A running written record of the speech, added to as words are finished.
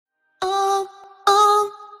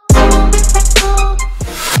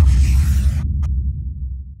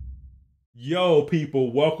Yo,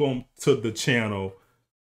 people, welcome to the channel.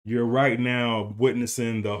 You're right now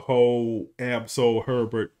witnessing the whole Ab-Soul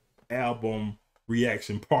Herbert album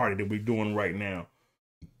reaction party that we're doing right now.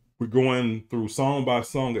 We're going through song by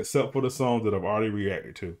song, except for the songs that I've already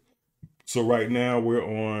reacted to. So right now we're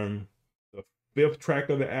on the 5th track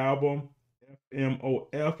of the album,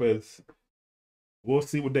 FOMF. As we'll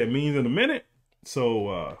see what that means in a minute.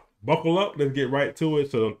 So buckle up, let's get right to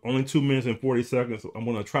it. So only 2 minutes and 40 seconds. I'm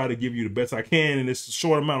gonna try to give you the best I can in this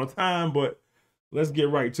short amount of time, but let's get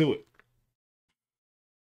right to it.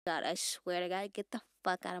 God, I swear to God, get the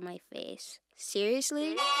fuck out of my face.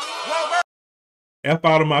 Seriously? F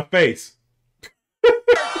out of my face.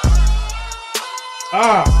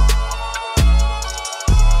 Ah.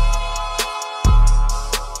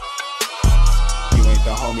 You ain't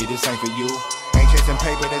the homie, this ain't for you. Ain't chasing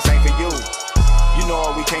paper, this ain't for you. You know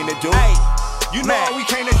what we came to do. Hey, you know what we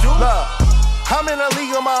came to do. Look, I'm in a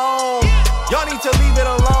league of my own. Y'all need to leave it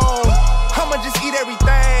alone. I'ma just eat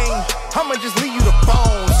everything. I'ma just leave you the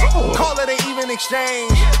bones. Call it an even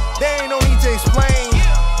exchange. There ain't no need to explain.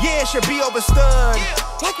 Yeah, it should be overstood.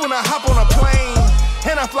 Like when I hop on a plane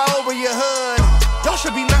and I fly over your hood. Y'all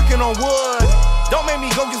should be knocking on wood. Don't make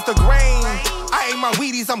me go against the grain. I ate my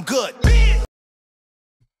Wheaties, I'm good.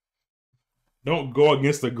 Don't go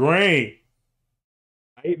against the grain.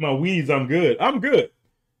 I ate my Wheaties, I'm good. I'm good.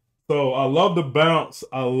 So I love the bounce.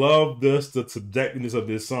 I love the subjectiveness of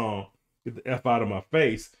this song. Get the F out of my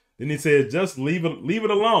face. Then he said, just leave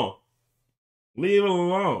it alone. Leave it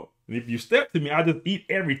alone. And if you step to me, I just eat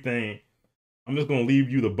everything. I'm just gonna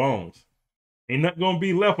leave you the bones. Ain't nothing gonna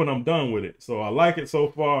be left when I'm done with it. So I like it so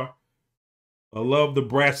far. I love the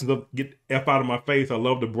brashing of get the F out of my face. I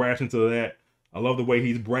love the brashing to that. I love the way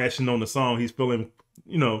he's brashing on the song. He's feeling,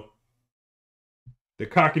 you know, the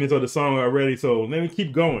cockiness of the song already. So let me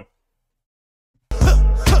keep going. Fuck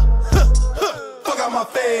out my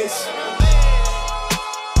face.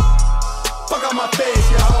 Fuck out my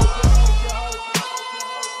face, yo.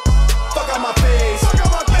 Fuck out my face. Fuck out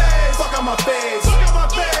my face. Fuck out my face. Fuck out my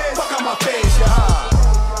face. Fuck out my face, yo.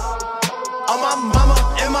 On my mama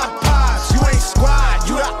and my pops. You ain't squad.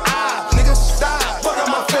 You the ops. Nigga, stop. Fuck out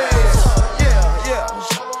my face. Yeah.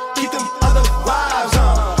 Keep them other vibes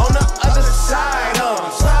on the other side,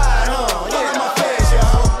 Fuck out my face, yo.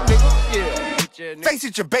 Nigga, face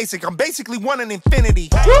it, you're basic. I'm basically one in infinity.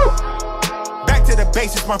 Woo! Back to the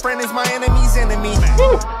basics, my friend is my enemy's enemy.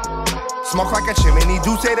 Woo! Smoke like a chimney,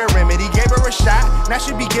 do say the remedy. Gave her a shot, now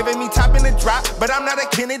she be giving me top in the drop. But I'm not a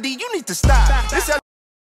Kennedy, you need to stop. This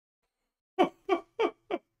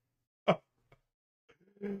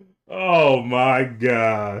Oh my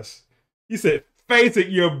gosh. He said, face it,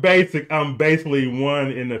 you're basic. I'm basically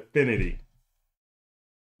one in infinity.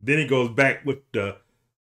 Then he goes back with the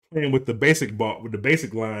playing with the basic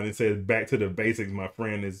line and says, back to the basics, my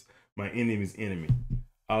friend is my enemy's enemy.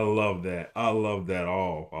 I love that. I love that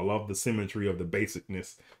all. I love the symmetry of the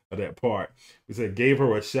basicness of that part. He said, gave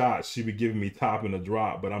her a shot. She be giving me top in a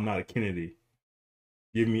drop, but I'm not a Kennedy.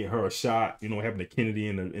 Give me her a shot. You know what happened to Kennedy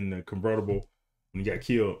in the convertible when he got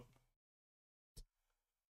killed.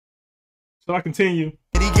 So I continue.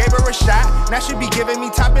 He gave her a shot, now she be giving me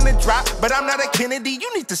top in the drop. But I'm not a Kennedy,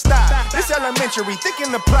 you need to stop. This elementary,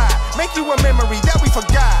 thinking the plot. Make you a memory that we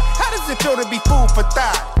forgot. How does it feel to be food for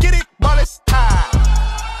thought? Get it while it's high.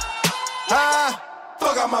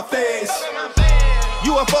 Fuck out my face.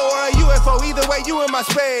 UFO or a UFO, either way you in my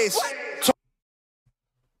space.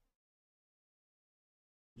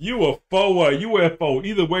 UFO or UFO,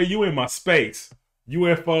 either way you in my space.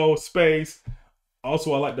 UFO, space.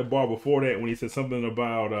 Also, I like the bar before that when he said something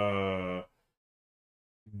about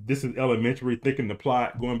this is elementary, thinking the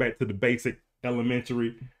plot, going back to the basic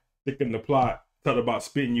elementary, thinking the plot, talked about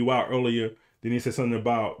spitting you out earlier. Then he said something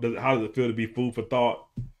about how does it feel to be food for thought?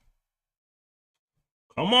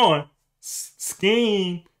 Come on.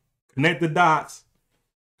 Scheme. Connect the dots.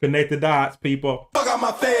 Connect the dots, people. Fuck out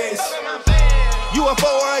my face. UFO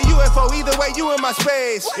or a UFO, either way you in my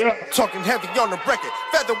space. Yeah. Talking heavy on the record,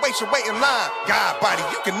 featherweight should wait in line. God body,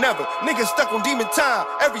 you can never. Niggas stuck on demon time.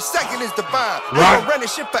 Every second is divine. Right. I'm running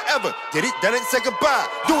shit forever. Did it, done it, say goodbye.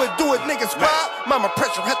 Do it, niggas vibe. Mama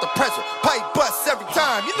pressure, had the pressure. Pipe bust every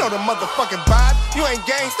time. You know the motherfucking vibe. You ain't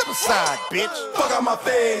gang, step aside, bitch. Fuck out my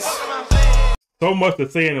face. So much to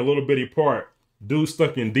say in a little bitty part. Dude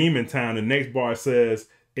stuck in demon time. The next bar says,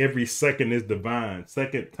 every second is divine.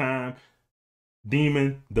 Second time.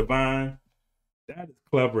 Demon, divine, that is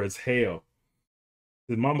clever as hell.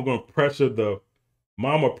 His mama gonna pressure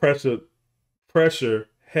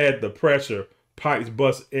had the pressure, pipes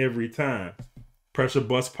bust every time. Pressure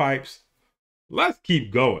bust pipes. Let's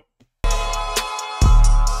keep going.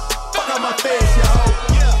 Fuck out my face.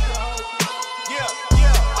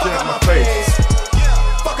 face.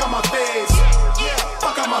 Fuck on my face.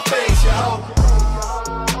 Fuck on my face, yo.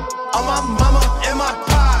 On my mama and my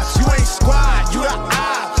pops. You ain't squad, you the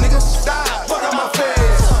ops. Nigga, stop. Fuck on my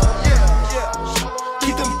face.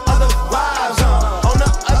 Keep them other vibes on the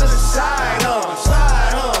other side,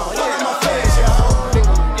 slide, fuck on my face, yo.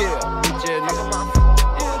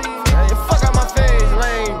 Fuck on my face,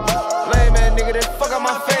 lame man, nigga. That fuck on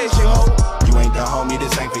my face, yo. You ain't the homie,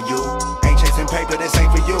 this ain't for you. Ain't chasing paper, this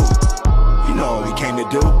ain't for you. You know what we came to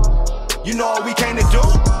do. You know what we came to do.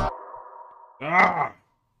 Ah.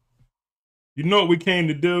 You know what we came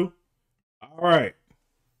to do? All right.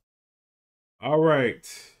 All right.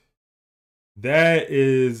 That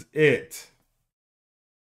is it.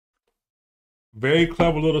 Very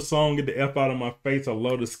clever little song. Get the F out of my face. I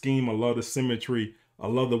love the scheme. I love the symmetry. I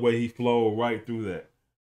love the way he flowed right through that.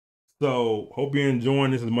 So, hope you're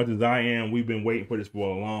enjoying this as much as I am. We've been waiting for this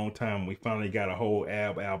for a long time. We finally got a whole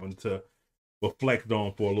album to reflect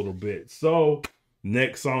on for a little bit. So,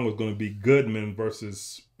 next song is going to be Goodman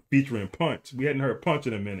versus featuring Punch. We hadn't heard Punch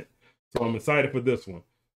in a minute. So, I'm excited for this one.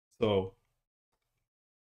 So,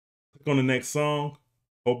 click on the next song.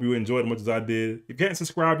 Hope you enjoyed it as much as I did. If you haven't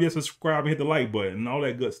subscribed yet, subscribe and hit the like button and all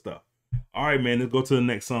that good stuff. All right, man. Let's go to the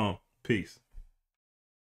next song. Peace.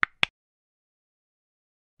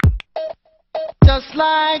 Just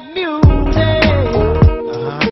like music.